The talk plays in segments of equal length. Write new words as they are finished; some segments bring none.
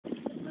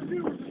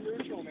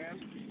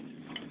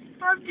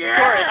I'm good.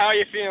 Corey, how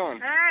you feeling?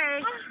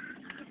 Hey.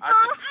 I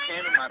just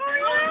came in my pants.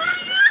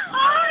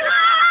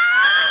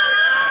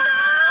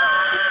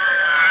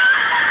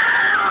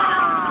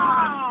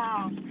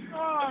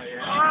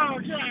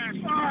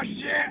 Oh,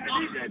 shit. I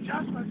need to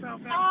adjust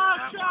myself. Oh,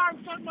 sorry.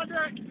 Suck my dick.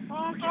 Okay.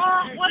 Oh,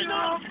 wait,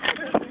 no.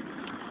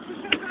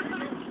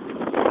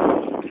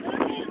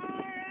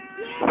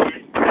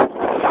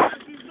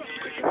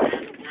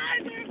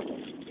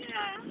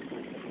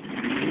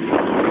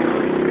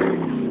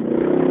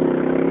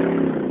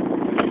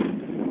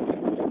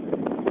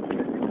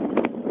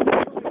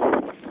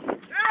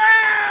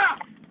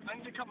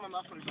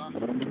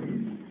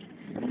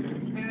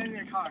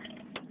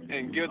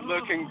 And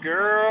good-looking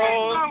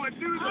girls.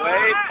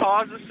 Wait,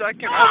 pause a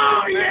second.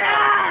 Oh,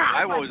 yeah!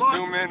 I will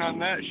zoom in on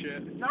that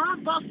shit. Now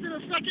I'm busting a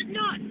second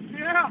nut.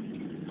 Yeah.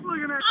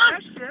 Look at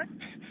that shit.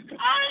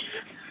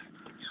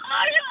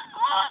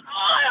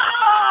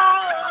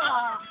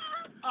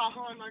 Oh,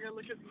 hold on, I gotta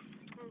look at.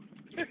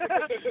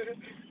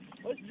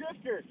 Let's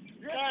drift her.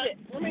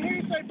 Let me hear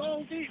you say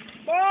balls deep.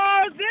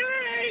 Balls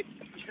deep!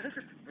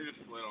 We just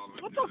slid on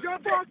it. What the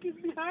fuck is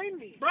behind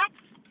me?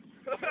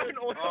 I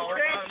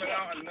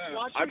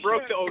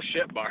broke the oh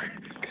shit bar.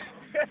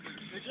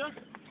 Did you?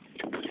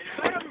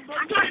 I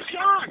got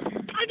Sean.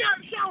 I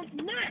got Sean's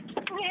neck.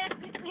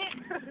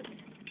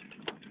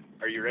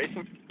 Are you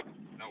racing?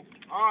 No.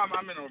 Oh,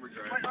 I'm in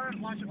overdrive. Wait,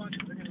 watch it.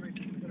 They're gonna race.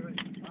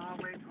 Oh,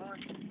 wait, hold on.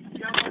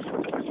 Yeah,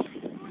 watch it.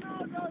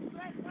 Oh, no,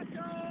 let's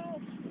go.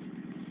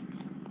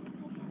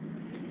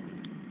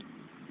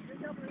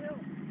 Get up the hill.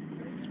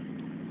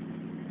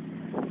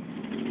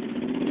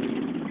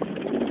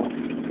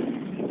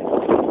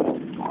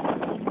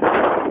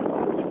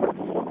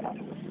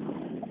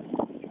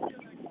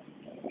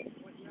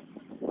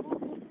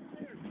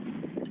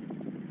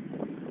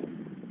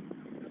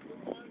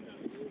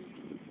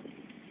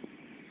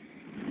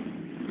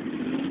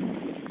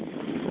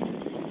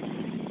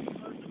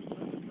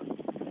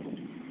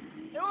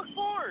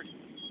 Forward.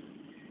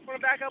 Want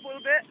to back up a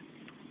little bit?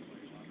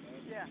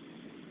 Yeah.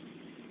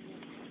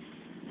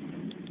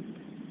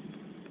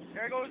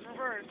 There goes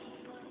reverse.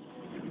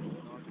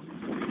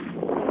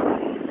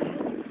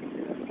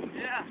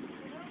 Yeah.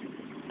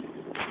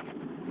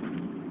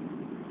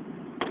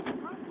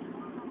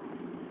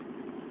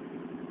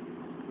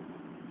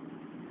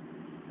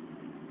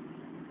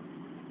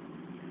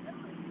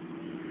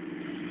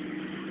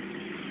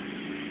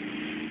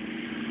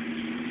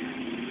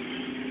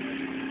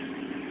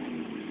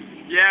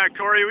 Yeah,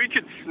 Corey, we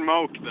could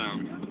smoke them.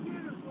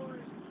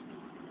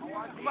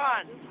 Come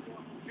on.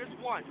 Just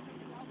one.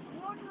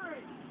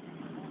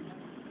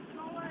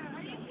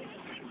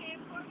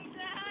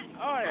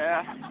 Oh,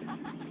 yeah.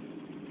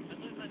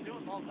 I've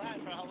doing all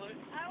that, probably.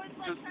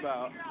 Just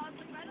about.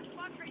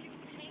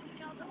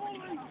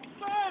 Holy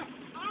fuck!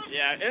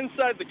 Yeah,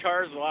 inside the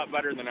car is a lot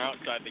better than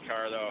outside the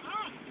car, though.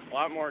 A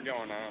lot more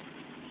going on.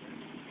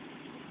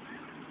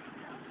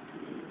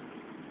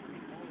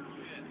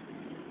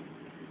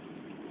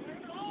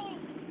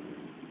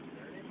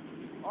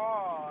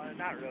 Oh,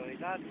 not really.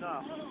 Not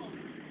enough.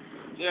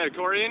 Yeah,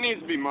 Corey, it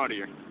needs to be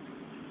muddier.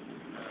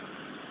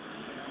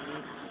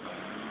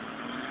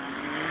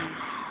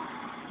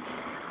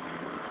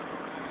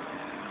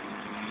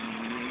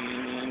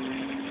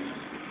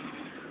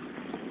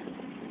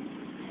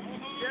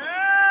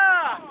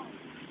 Yeah!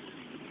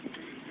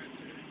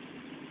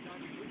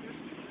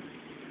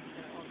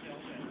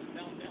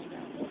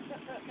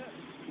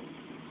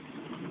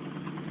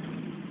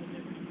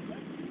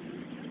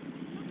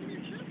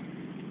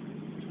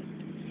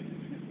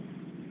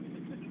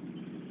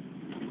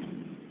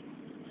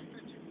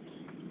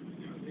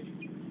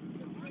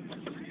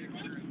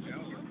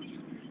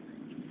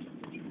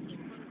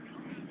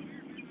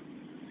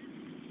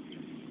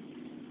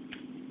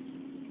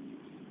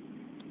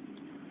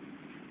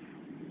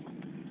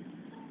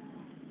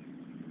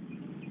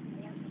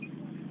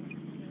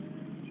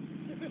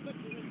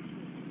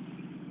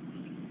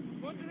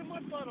 Go to the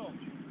mud puddle.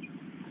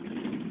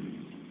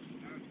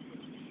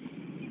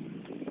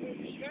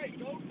 Hey,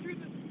 go through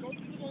the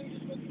one you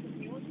just went through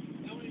before.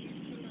 That way you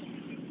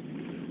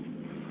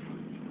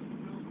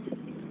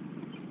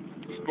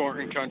can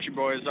Sporting Country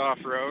Boys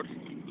Off-Road.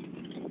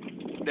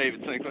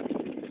 David Sinclair.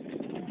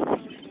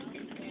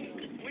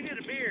 We need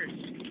a beer.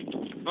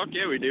 Fuck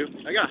yeah, we do.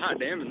 I got a hot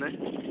damn in there.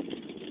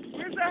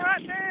 Where's the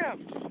hot damn?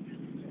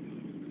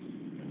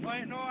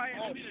 Wait, no, I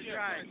need to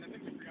try. I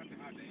think we forgot the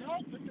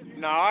hot damn.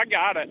 No, I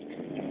got it.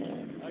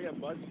 I got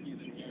butt skis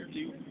in here,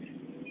 too.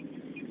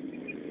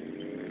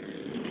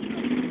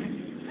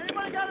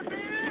 Anybody got a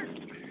beer?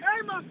 Hey,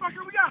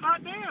 motherfucker, we got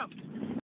hot damn.